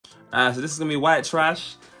So this is gonna be White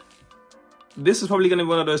Trash. This is probably gonna be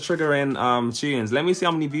one of those triggering tunes. Let me see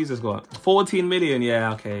how many views it's got. 14 million,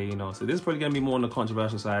 yeah, okay, you know. So this is probably gonna be more on the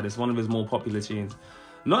controversial side. It's one of his more popular tunes.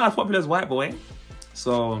 Not as popular as White Boy.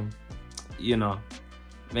 So, you know,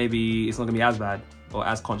 maybe it's not gonna be as bad or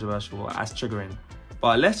as controversial or as triggering.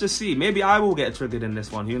 But let's just see. Maybe I will get triggered in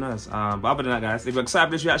this one, who knows? But other than that, guys, if you're excited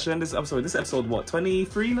for this reaction, this episode what,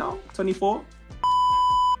 23 now? 24?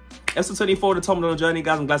 Episode 24 of the Tom Macdonald Journey,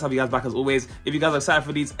 guys. I'm glad to have you guys back as always. If you guys are excited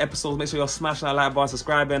for these episodes, make sure you're smashing that like button,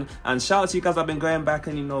 subscribing, and shout out to you guys that have been going back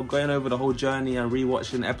and, you know, going over the whole journey and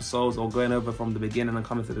rewatching episodes or going over from the beginning and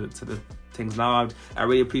coming to the things now. I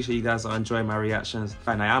really appreciate you guys are enjoying my reactions.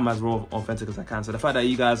 And I am as raw, authentic as I can. So the fact that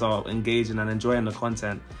you guys are engaging and enjoying the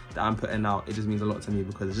content that I'm putting out, it just means a lot to me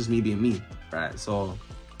because it's just me being me, right? So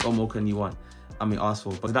what more can you want? I mean, ask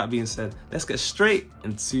for. But that being said, let's get straight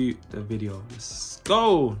into the video. Let's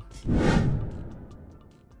go.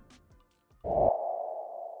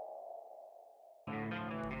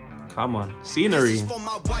 Come on, scenery. For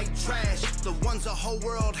my white trash, the ones the whole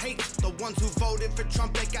world hates, the ones who voted for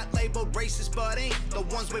Trump that got labeled racist but ain't, the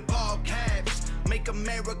ones with ball caps, make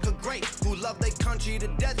America great, who love their country to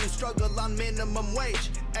death and struggle on minimum wage.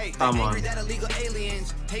 Hey, they're angry that illegal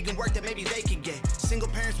aliens taking work that maybe they could get. Single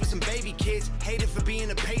parents with some baby kids, hated for being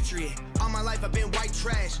a patriot. All my life I've been white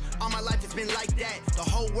trash, all my life it's been like that. The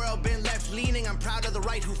whole world been left leaning, I'm proud of the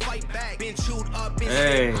right who fight back. Been chewed up, been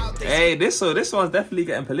hey, out hey, this one's definitely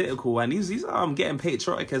getting political, and these are getting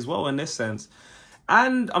patriotic as well in this sense.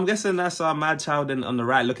 And I'm guessing that's Madchild on the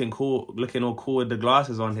right looking all cool with the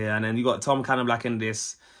glasses on here. And then you got Tom kind of like in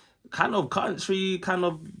this kind of country, kind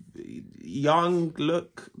of young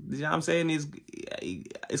look. You know what I'm saying?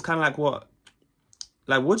 It's kind of like what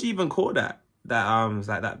do you even call that? It's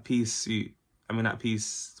like that piece suit. I mean, that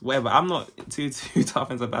piece, whatever. I'm not too tough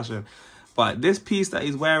into fashion. But this piece that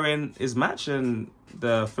he's wearing is matching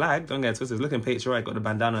the flag. Don't get it twisted. He's looking patriotic. Got the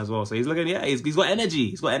bandana as well. So he's looking, yeah, he's got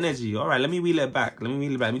energy. He's got energy. All right, let me wheel it back. Let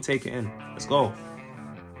me take it in. Let's go.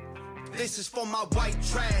 This is for my white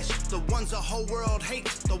trash, the ones the whole world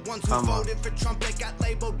hates, the ones who voted for Trump that got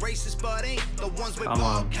labeled racist but ain't, the ones with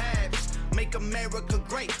ball caps, make America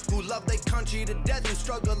great, who love their country to death and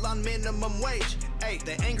struggle on minimum wage. Hey,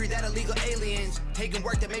 they're angry that illegal aliens taking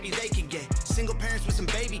work that maybe they could get. Single parents with some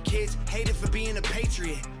baby kids, hated for being a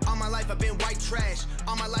patriot. All my life I've been white trash,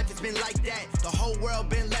 all my life it's been like that. The whole world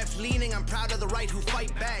been left leaning, I'm proud of the right who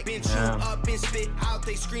fight back. Been chewed up, been spit out,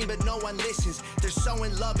 they scream but no one listens. They're so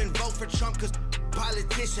in love and vote for Trump cause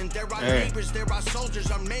politicians, they're our neighbors, they're our soldiers,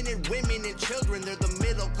 our men and women and children. They're the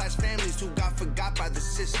middle class families who got forgot by the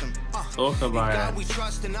system. Talk about God we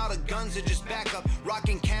trust and all the guns are just backup.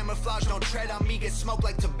 Rocking camouflage, don't tread on me, get smoked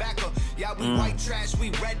like tobacco. Yeah, we white trash,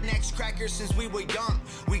 we rednecks, crackers since we were young.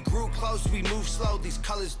 We grew close, we move slow, these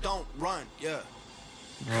colors don't run, yeah.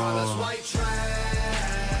 Colors white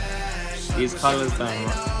trash. These colors don't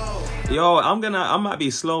run. Yo, I might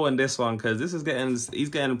be slow in this one because he's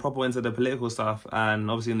getting proper into the political stuff,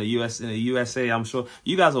 and obviously in the USA, I'm sure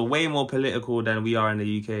you guys are way more political than we are in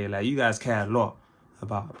the UK. Like, you guys care a lot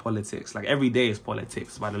about politics. Like, every day is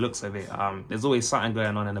politics by the looks of it. There's always something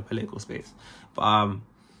going on in the political space. But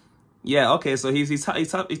yeah, okay, so he's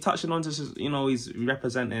touching on just, you know, he's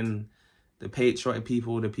representing the patriotic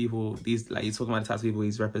people, these, like, he's talking about the types of people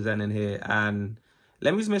he's representing here. And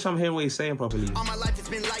let me just make sure I'm hearing what he's saying properly. All my life it's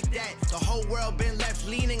been like that. The whole world been left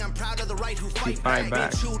leaning. I'm proud of the right who fight back. Been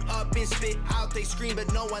chewed up, been spit out, they scream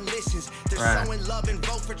but no one listens. They're so in love and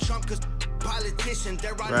vote for Trump cause politicians,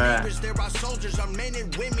 they're our neighbors, they're our soldiers, our men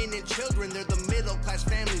and women and children. They're the middle class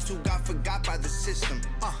families who got forgot by the system.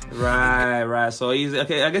 Right. So he's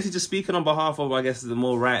okay. I guess he's just speaking on behalf of, I guess, the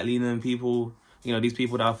more right-leaning people. You know, these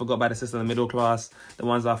people that are forgot by the system, the middle class, the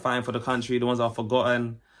ones that are fighting for the country, the ones that are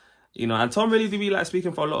forgotten. You know, and Tom really do be like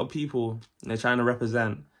speaking for a lot of people. And they're trying to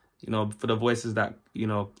represent, you know, for the voices that, you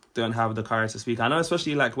know, don't have the courage to speak. I know,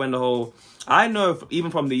 especially like when I know even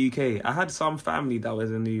from the UK, I had some family that was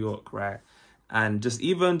in New York, right? And just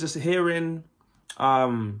hearing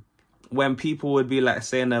when people would be like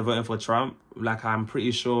saying they're voting for Trump, like, I'm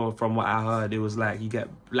pretty sure from what I heard, it was like you get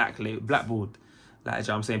blackballed. Like, you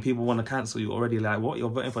know what I'm saying? People want to cancel you already. Like, what? You're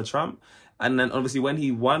voting for Trump? And then obviously when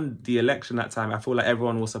he won the election that time, I feel like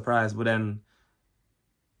everyone was surprised. But then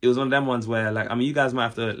it was one of them ones where, like, I mean, you guys might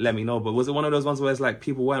have to let me know, but was it one of those ones where it's like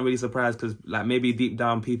people weren't really surprised because, like, maybe deep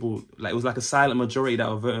down people, like, it was like a silent majority that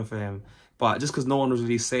were voting for him. But just because no one was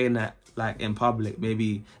really saying that, like, in public,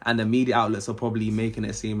 maybe, and the media outlets are probably making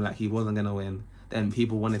it seem like he wasn't going to win, then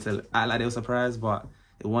people wanted to act like they were surprised. But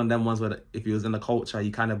it was one of them ones where if he was in the culture,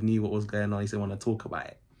 you kind of knew what was going on. He didn't want to talk about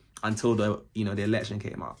it until the, you know, the election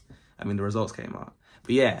came out. I mean, the results came out.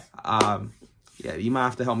 But yeah, yeah, you might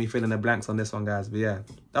have to help me fill in the blanks on this one, guys. But yeah,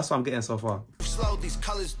 that's what I'm getting so far. Slow, these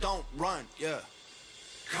colors don't run, yeah.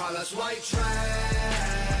 Call us white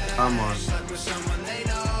trash. Come on. Like with someone they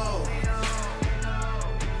know.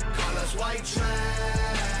 Call us white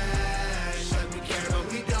trash. Like we care,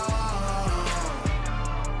 but we don't.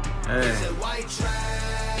 Hey. Is it white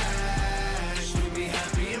trash? We be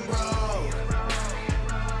happy and broke.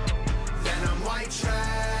 Then I'm white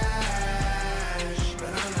trash, but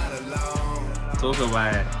I'm not alone. Talk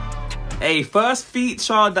about it. Hey, first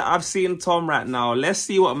feature that I've seen Tom right now. Let's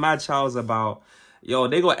see what Madchild's about. Yo,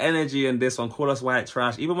 they got energy in this one. Call us white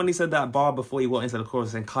trash. Even when he said that bar before he went into the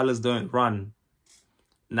chorus and colors don't run.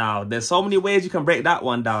 Now, there's so many ways you can break that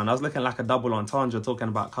one down. I was looking like a double entendre talking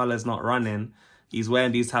about colors not running. He's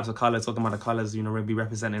wearing these types of colors, talking about the colors, you know, really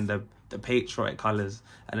representing the patriotic colors.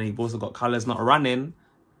 And then you've also got colors not running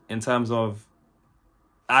in terms of,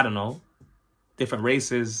 I don't know, different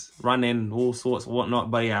races, running, all sorts,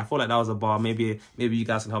 whatnot. But yeah, I feel like that was a bar. Maybe you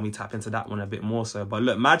guys can help me tap into that one a bit more so. But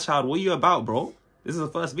look, Madchild, what are you about, bro? This is the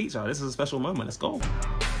first feature. This is a special moment. Let's go.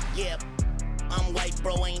 Yeah, I'm white,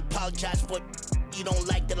 bro. Ain't apologize for you don't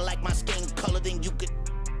like that I like my skin color, then you could.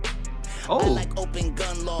 Oh. I like open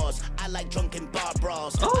gun laws. I like drunken bar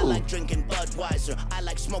brawls. Oh. I like drinking Budweiser. I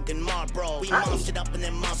like smoking Marlboro. We monstered up in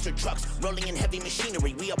them monster trucks, rolling in heavy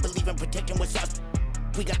machinery. We all believe in protecting what's us.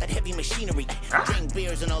 We got that heavy machinery. Drink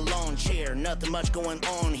beers in a lawn chair. Nothing much going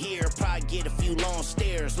on here. Probably get a few long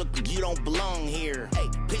stares. Look, you don't belong here. Hey,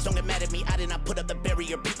 please don't get mad at me. I did not put up the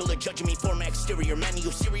barrier. People are judging me for my exterior. Man, are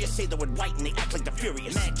you serious? Say the word white and they act like they're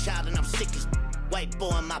furious. Madchild and I'm sick as white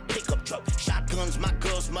boy in my pickup truck. Shotguns, my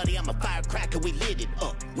girl's muddy. I'm a firecracker. We lit it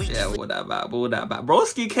up. Yeah, what that about?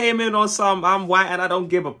 Broski came in on some I'm white and I don't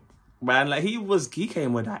give a man. Like he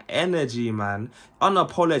came with that energy, man.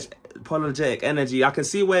 Unapologetic energy. I can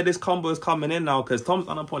see where this combo is coming in now because Tom's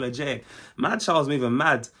unapologetic. Madchild's moving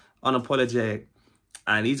mad, unapologetic.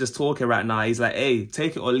 And he's just talking right now. He's like, hey,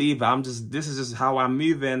 take it or leave it. This is just how I'm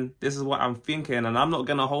moving. This is what I'm thinking. And I'm not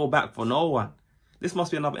going to hold back for no one. This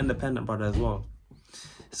must be another independent brother as well.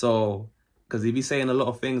 So, because if he's saying a lot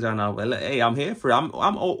of things right now, but look, hey, I'm here for it. I'm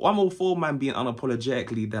all for man being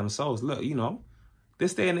unapologetically themselves. Look, you know,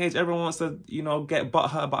 this day and age, everyone wants to, you know, get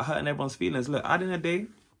butthurt about hurting everyone's feelings. Look, at the end of the day,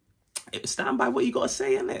 stand by what you got to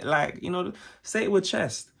say, innit? Like, you know, say it with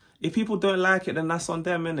chest. If people don't like it, then that's on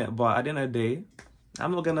them, innit? But at the end of the day,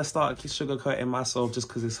 I'm not going to start sugarcoating myself just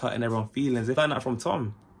because it's hurting everyone's feelings. If I learned that from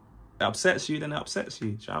Tom, it upsets you, then it upsets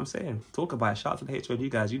you. Do you know what I'm saying? Talk about it. Shout out to the HOD, you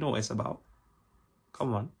guys. You know what it's about.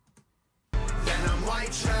 Come on. Then I'm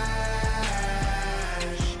white trash.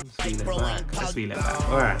 Let's feel it back.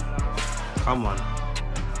 All right. Come on.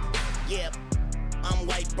 Yeah, I'm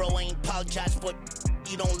white, bro. Ain't apologize for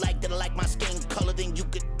you don't like that I like my skin color, then you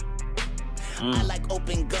could. I like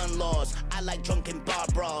open gun laws. I like drunken bar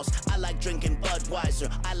brawls. I like drinking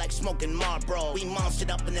Budweiser. I like smoking Marlboro. We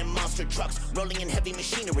monstered up in them monster trucks, rolling in heavy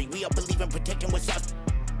machinery. We all believe in protecting what's us.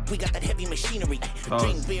 We got that heavy machinery.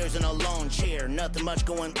 Drink beers in a lawn chair. Nothing much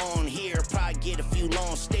going on here. Probably get a few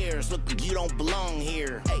long stares. Look, you don't belong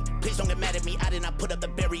here. Hey, please don't get mad at me. I did not put up the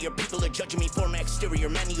barrier. People are judging me for my exterior.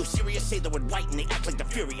 Man, are you serious? Say the word white and they act like they're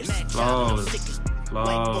furious. Madchild, I'm sick as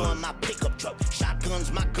white boy in my pickup truck.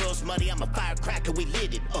 Shotguns, my girl's muddy. I'm a firecracker. We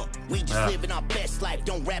lit it up. We just living our best life.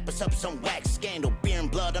 Don't wrap us up some wax scandal. Beer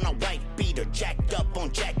and blood on a white beater. Jacked up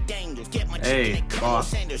on Jack Daniels. Get my chicken and Colonel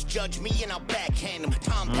Sanders. Judge me and I'll backhand him.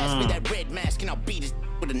 Tom pass me that red mask and I'll beat his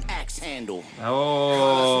with an axe handle.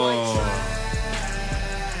 Oh.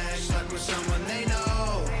 Like with someone they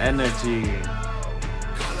know. Energy.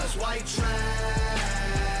 Call us white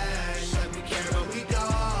trash. Like we care, but we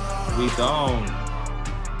don't. We don't.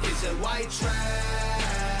 Is it white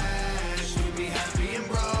trash? We be happy and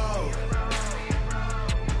broke.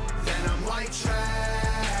 Then I'm white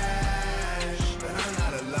trash, but I'm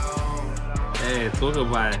not alone. Hey, talk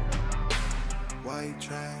about it. White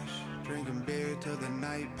trash, drinking beer till the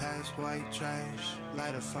night pass. White trash,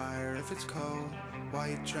 light a fire if it's cold.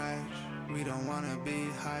 White trash, we don't wanna be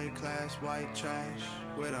high class. White trash,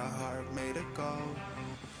 with a heart made of gold.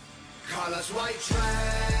 Call us white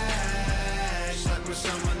trash, like we're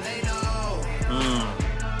someone they know.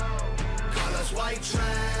 Call us white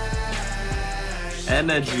trash.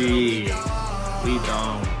 Energy. We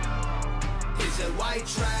don't. Is it white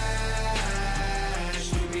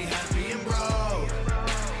trash? We be happy and broke.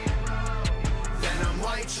 Then I'm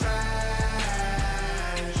white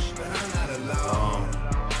trash, but I'm not alone.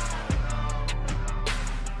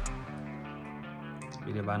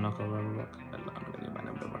 Video by Knocker Rock.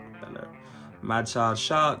 Madchild,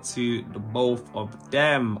 shout out to the both of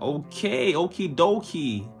them. Okay, okie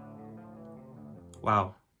dokie.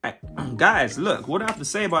 Wow. Guys, look, what do I have to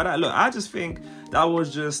say about that? Look, I just think that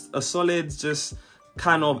was just a solid, just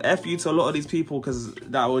kind of F you to a lot of these people, because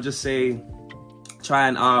that will just say, try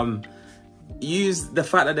and use the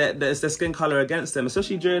fact that it's their skin color against them,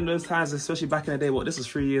 especially during those times, especially back in the day. What, this was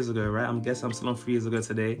 3 years ago, right? I'm guessing I'm still on 3 years ago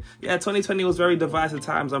today. Yeah, 2020 was very divisive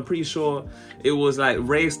times. I'm pretty sure it was like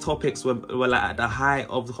race topics were like at the height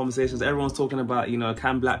of the conversations. Everyone's talking about, you know,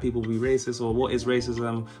 can black people be racist, or what is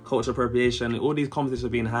racism, cultural appropriation. All these conversations were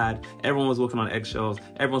being had. Everyone was walking on eggshells.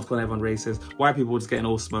 Everyone's calling everyone racist. White people were just getting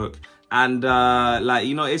all smoke. And like,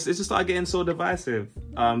 you know, it's just started getting so divisive.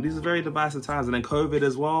 These are very divisive times. And then COVID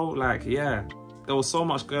as well. Like, yeah, there was so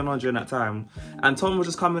much going on during that time. And Tom was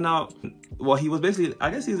just coming out. Well, he was basically,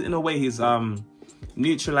 I guess he's in a way, he's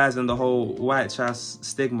neutralizing the whole white trash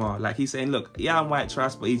stigma. Like, he's saying, look, yeah, I'm white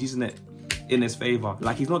trash, but he's using it in his favor.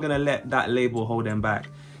 Like, he's not gonna let that label hold him back.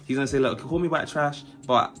 He's gonna say, look, call me white trash,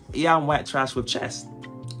 but yeah, I'm white trash with chest.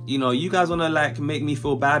 You know, you guys want to like make me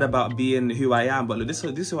feel bad about being who I am, but look, this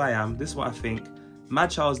is who I am. This is what I think.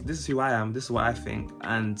 Madchild, this is who I am. This is what I think.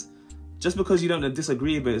 And just because you don't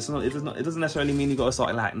disagree, but it doesn't necessarily mean you got to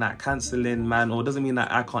start like cancelling, man, or it doesn't mean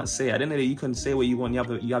that I can't say it. At the end of the day, you can say what you want.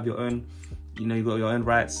 You have your own, you know, you got your own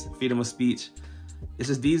rights, freedom of speech. It's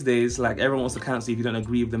just these days, like, everyone wants to cancel if you don't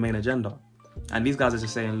agree with the main agenda. And these guys are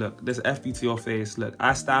just saying, look, there's FB to your face. Look,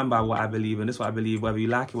 I stand by what I believe, and this is what I believe, whether you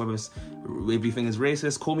like it, whether you think it's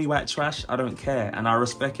racist, call me white trash, I don't care, and I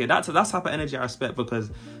respect it. That's the type of energy I respect,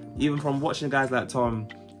 because even from watching guys like Tom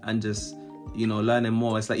and just, you know, learning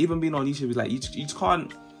more, it's like, even being on YouTube, it's like,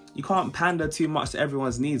 you can't pander too much to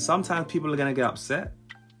everyone's needs. Sometimes people are gonna get upset,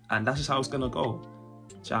 and that's just how it's gonna go. Do you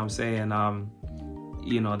know what I'm saying?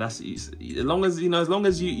 You know, that's, as long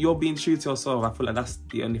as you're being true to yourself, I feel like that's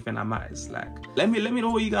the only thing that matters. Like, let me know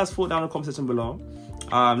what you guys thought down in the comment section below.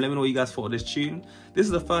 Let me know what you guys thought of this tune. This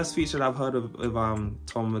is the first feature that I've heard of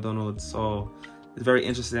Tom Macdonald, so it's very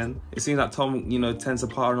interesting. It seems like Tom, you know, tends to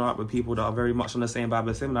partner up with people that are very much on the same vibe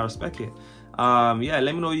as him, and I respect it. Yeah,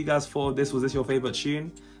 let me know what you guys thought of this. Was this your favorite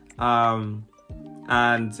tune? And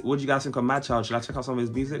what do you guys think of Madchild? Should I check out some of his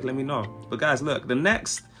music? Let me know. But guys, look, the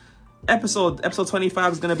next episode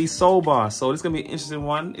 25 is gonna be sober, so this is gonna be an interesting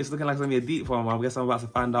one. It's looking like it's gonna be a deep one. I guess I'm about to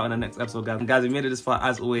find out in the next episode, guys. And guys, if you made it this far,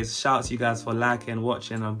 as always, shout out to you guys for liking,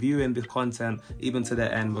 watching, and viewing this content even to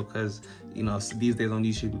the end, because, you know, these days on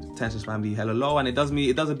YouTube, attention span be hella low, and it does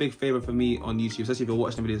a big favor for me on YouTube, especially if you're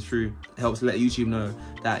watching the videos through. It helps let YouTube know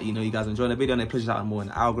that, you know, you guys are enjoying the video, and it pushes out more in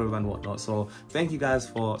the algorithm and whatnot. So thank you guys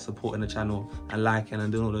for supporting the channel and liking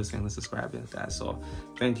and doing all those things and subscribing, guys. So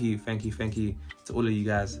thank you to all of you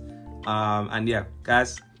guys. And yeah,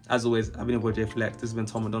 guys, as always, I've been your boy JayFlex. This has been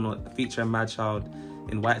Tom Macdonald featuring Madchild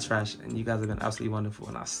in White Trash, and you guys have been absolutely wonderful,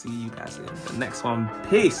 and I'll see you guys in the next one.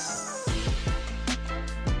 Peace.